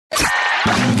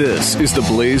This is the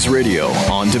Blaze Radio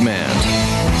on demand.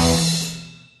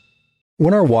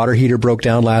 When our water heater broke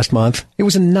down last month, it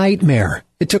was a nightmare.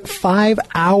 It took 5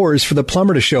 hours for the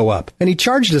plumber to show up, and he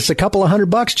charged us a couple of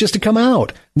 $100 just to come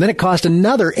out. And then it cost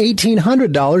another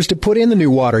 $1,800 to put in the new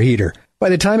water heater. By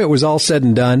the time it was all said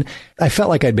and done, I felt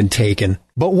like I'd been taken.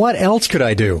 But what else could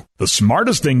I do? The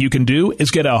smartest thing you can do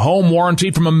is get a home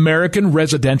warranty from American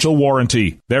Residential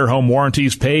Warranty. Their home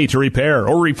warranties pay to repair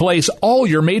or replace all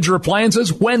your major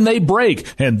appliances when they break,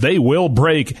 and they will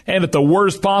break, and at the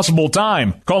worst possible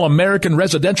time. Call American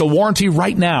Residential Warranty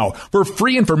right now for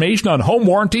free information on home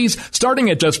warranties starting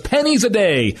at just pennies a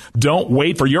day. Don't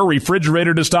wait for your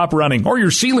refrigerator to stop running or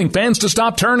your ceiling fans to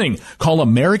stop turning. Call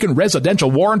American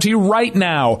Residential Warranty right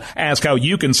now. Ask how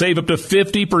you can save up to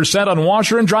 50% on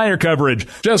washer and dryer coverage.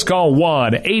 Just call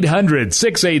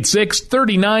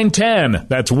 1-800-686-3910.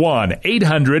 That's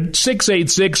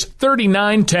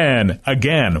 1-800-686-3910.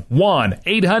 Again,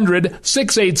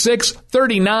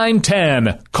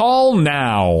 1-800-686-3910. Call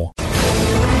now.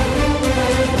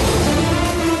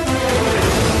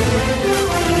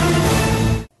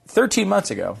 "13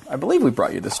 months ago, I believe we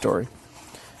brought you this story.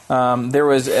 There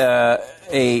was an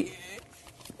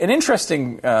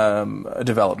interesting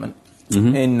development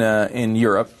in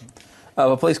Europe of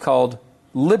a place called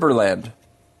Liberland.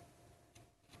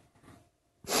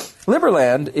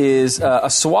 Liberland is a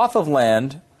swath of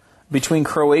land between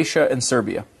Croatia and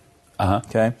Serbia.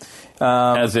 Okay,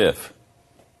 as if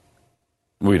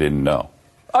we didn't know.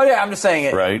 Oh yeah, I'm just saying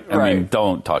it. Right? I mean,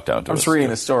 don't talk down to us. I'm just reading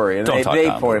the story, and Don't talk they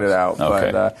down to pointed us. out.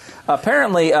 Okay. But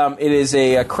apparently, it is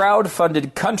a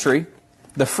crowd-funded country,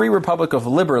 the Free Republic of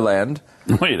Liberland.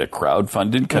 Wait, a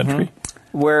crowd-funded country?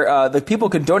 Where the people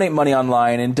can donate money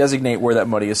online and designate where that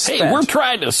money is spent. Hey, we're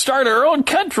trying to start our own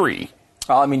country.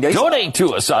 I mean, donate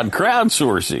to us on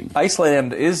crowdsourcing.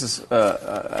 Iceland is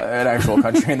an actual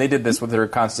country, and they did this with their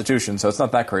constitution, so it's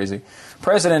not that crazy.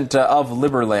 President of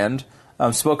Liberland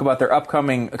spoke about their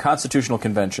upcoming constitutional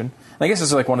convention. And I guess this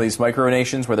is like one of these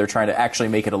micronations where they're trying to actually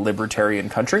make it a libertarian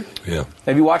country. Yeah.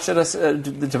 Have you watched it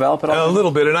develop at all? A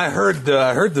little bit, and I heard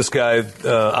this guy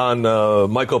on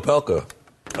Michael Pelka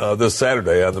this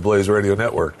Saturday on the Blaze Radio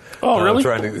Network. Oh, really?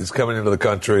 He's coming into the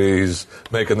country. He's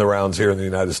making the rounds here in the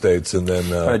United States, and then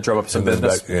trying to drum up some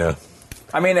business. Yeah.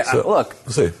 I mean, look,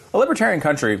 we'll see. A libertarian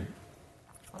country,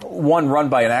 one run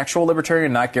by an actual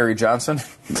libertarian, not Gary Johnson,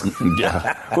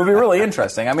 Yeah. would be really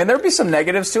interesting. I mean, there'd be some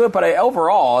negatives to it, but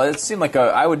overall, it seemed like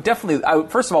I would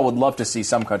first of all, would love to see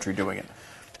some country doing it.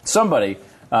 Somebody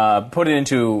put it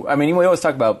into. I mean, we always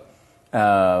talk about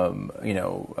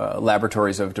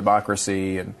laboratories of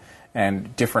democracy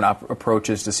and different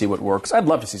approaches to see what works. I'd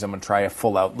love to see someone try a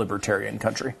full-out libertarian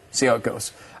country, see how it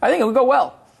goes. I think it would go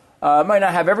well. It might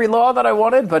not have every law that I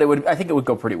wanted, but I think it would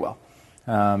go pretty well.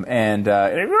 What about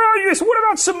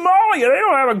Somalia? They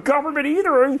don't have a government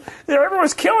either.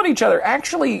 Everyone's killing each other.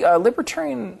 Actually, a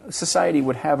libertarian society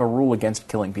would have a rule against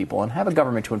killing people and have a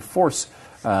government to enforce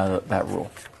that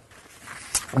rule.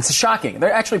 It's shocking.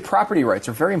 Property rights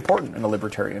are very important in a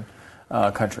libertarian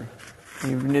country.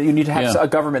 You need to have a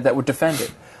government that would defend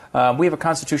it. We have a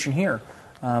constitution here,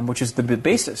 which is the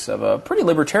basis of a pretty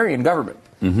libertarian government.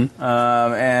 We've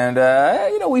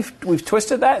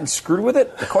twisted that and screwed with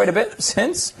it quite a bit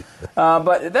since.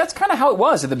 But that's kind of how it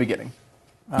was at the beginning.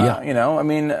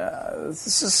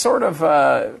 This is sort of.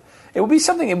 It would be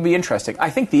something that would be interesting. I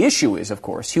think the issue is, of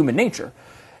course, human nature.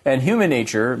 And human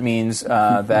nature means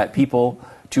that people,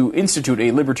 to institute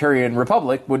a libertarian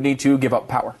republic, would need to give up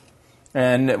power.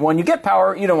 And when you get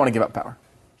power, you don't want to give up power.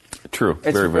 True.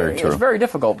 Very, very true. It's very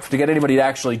difficult to get anybody to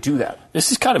actually do that.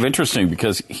 This is kind of interesting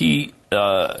because he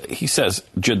says,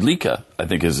 Jedlicka, I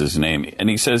think is his name, and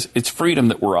he says it's freedom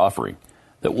that we're offering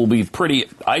that will be pretty,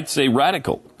 I'd say,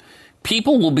 radical.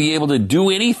 People will be able to do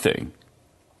anything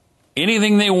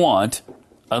they want,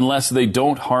 unless they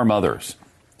don't harm others.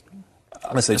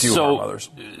 Unless they do harm others.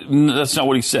 That's not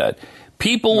what he said.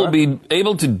 People will be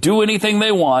able to do anything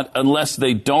they want unless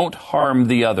they don't harm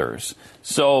the others.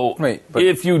 So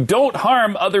if you don't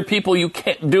harm other people, you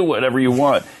can't do whatever you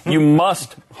want. You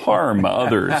must harm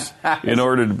others in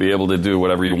order to be able to do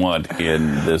whatever you want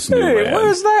in this new land. Where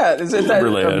is that? Is it a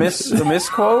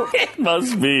misquote? It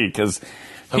must be, because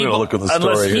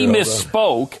unless he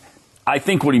misspoke, I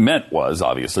think what he meant was,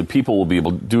 obviously, people will be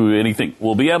able to do anything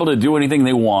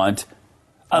they want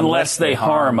unless they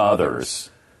harm others.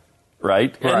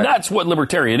 Right? And that's what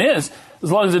libertarian is.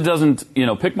 As long as it doesn't,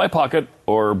 pick my pocket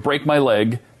or break my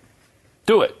leg,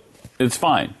 do it. It's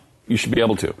fine. You should be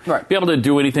able to. Right. Be able to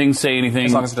do anything, say anything.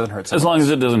 As long as it doesn't hurt somebody else. As long as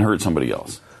it doesn't hurt somebody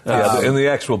else. And the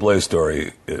actual Blaze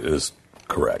story is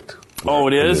correct. Oh,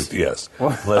 it is? Yes.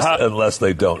 Unless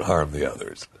they don't harm the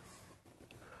others.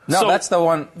 No, So that's the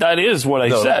one. That is what I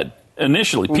said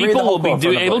initially. Read the People whole will be quote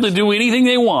from the able to Blaze. do anything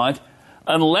they want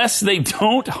unless they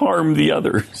don't harm the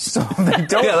others. So they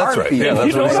don't Yeah, that's harm right. people. Yeah, that's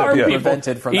You what don't it said, harm yeah. people.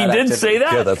 Prevented from He that did activity. say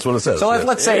that? Yeah, that's what it says. So yes.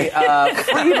 let's say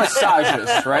free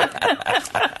massages, right?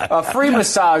 A free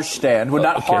massage stand would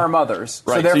not harm others,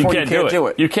 Right, so therefore you can't do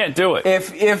it. You can't do it.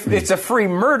 If it's a free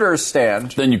murder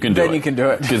stand, Then you can do it. Then you can do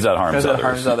it Because that harms others. It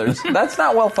harms others. That's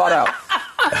not well thought out.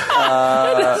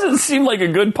 That doesn't seem like a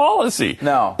good policy.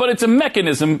 No. But it's a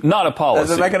mechanism, not a policy.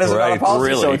 There's a mechanism, not a Right.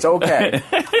 policy, so Really. it's okay.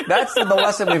 That's the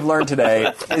lesson we've learned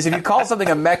today, is if you call something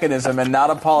a mechanism and not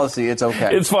a policy, it's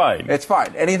okay. It's fine. It's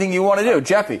fine. Anything you want to do.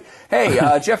 Jeffy, hey,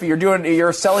 Jeffy,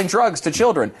 you're selling drugs to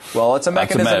children. Well, it's a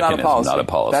mechanism, not a mechanism, policy. not a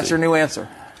policy. That's your new answer.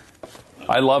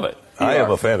 I love it. I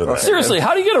am a fan of that. Seriously,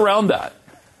 how do you get around that?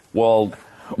 Well,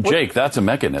 Jake, that's a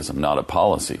mechanism, not a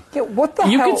policy. Yeah, what the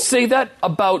You hell? could say that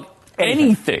about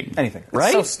anything. Anything. It's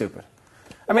Right? so stupid.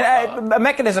 I mean, a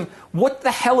mechanism, what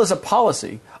the hell is a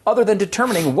policy other than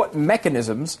determining what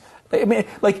mechanisms? I mean,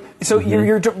 like, so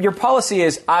your policy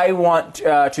is, I want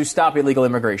to stop illegal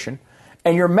immigration,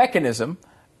 and your mechanism,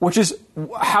 which is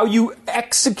how you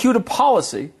execute a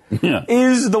policy,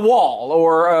 is the wall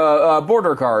or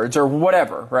border guards or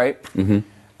whatever, right?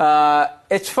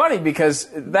 It's funny because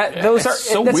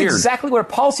that's weird. exactly what a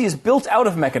policy is built out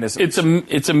of mechanisms.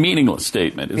 It's a meaningless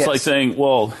statement. It's Yes. like saying,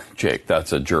 well, Jake,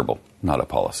 that's a gerbil, not a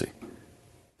policy.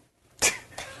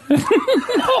 No,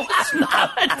 it's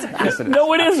not. Yes, it is.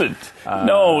 No, it isn't.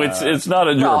 No, it's not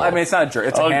a gerbil. Well, I mean, it's not a jerk.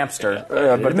 It's a Okay. hamster.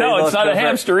 But No, it's not a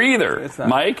hamster either, It's not.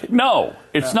 Mike. No,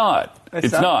 it's not.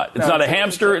 It's not. It's No, not a it's-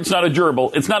 hamster. It's not a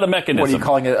gerbil. It's not a mechanism. What are you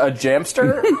calling it? A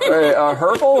jamster? A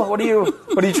herbal? What are you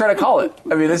trying to call it?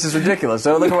 I mean, this is ridiculous.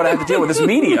 So look at what I have to deal with. This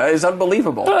media is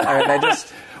unbelievable. I mean, I just.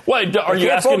 What, are you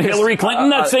can't asking focus. Hillary Clinton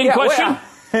that same yeah, question? well,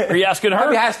 Are you asking her?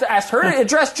 Have you asked her to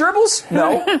address gerbils?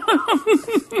 No.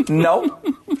 No.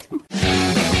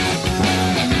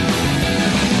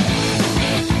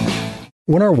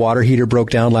 When our water heater broke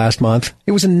down last month,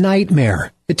 it was a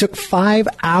nightmare. It took 5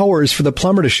 hours for the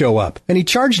plumber to show up, and he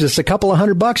charged us a couple of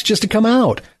 $100 just to come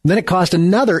out. Then it cost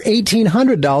another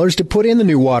 $1,800 to put in the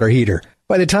new water heater.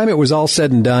 By the time it was all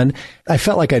said and done, I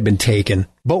felt like I'd been taken.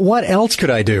 But what else could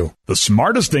I do? The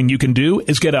smartest thing you can do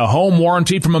is get a home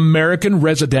warranty from American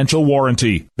Residential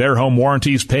Warranty. Their home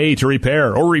warranties pay to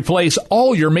repair or replace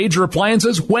all your major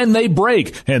appliances when they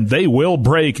break, and they will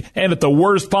break, and at the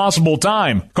worst possible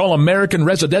time. Call American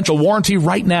Residential Warranty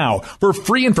right now for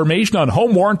free information on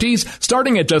home warranties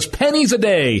starting at just pennies a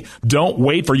day. Don't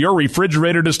wait for your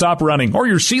refrigerator to stop running or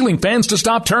your ceiling fans to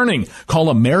stop turning. Call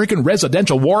American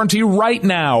Residential Warranty right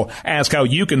now. Ask how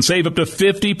you can save up to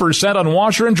 50% on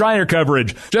washer and dryer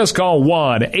coverage. Just call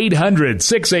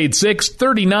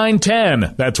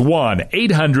 1-800-686-3910. That's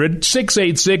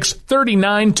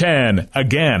 1-800-686-3910.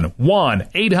 Again,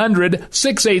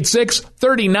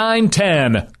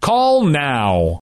 1-800-686-3910. Call now.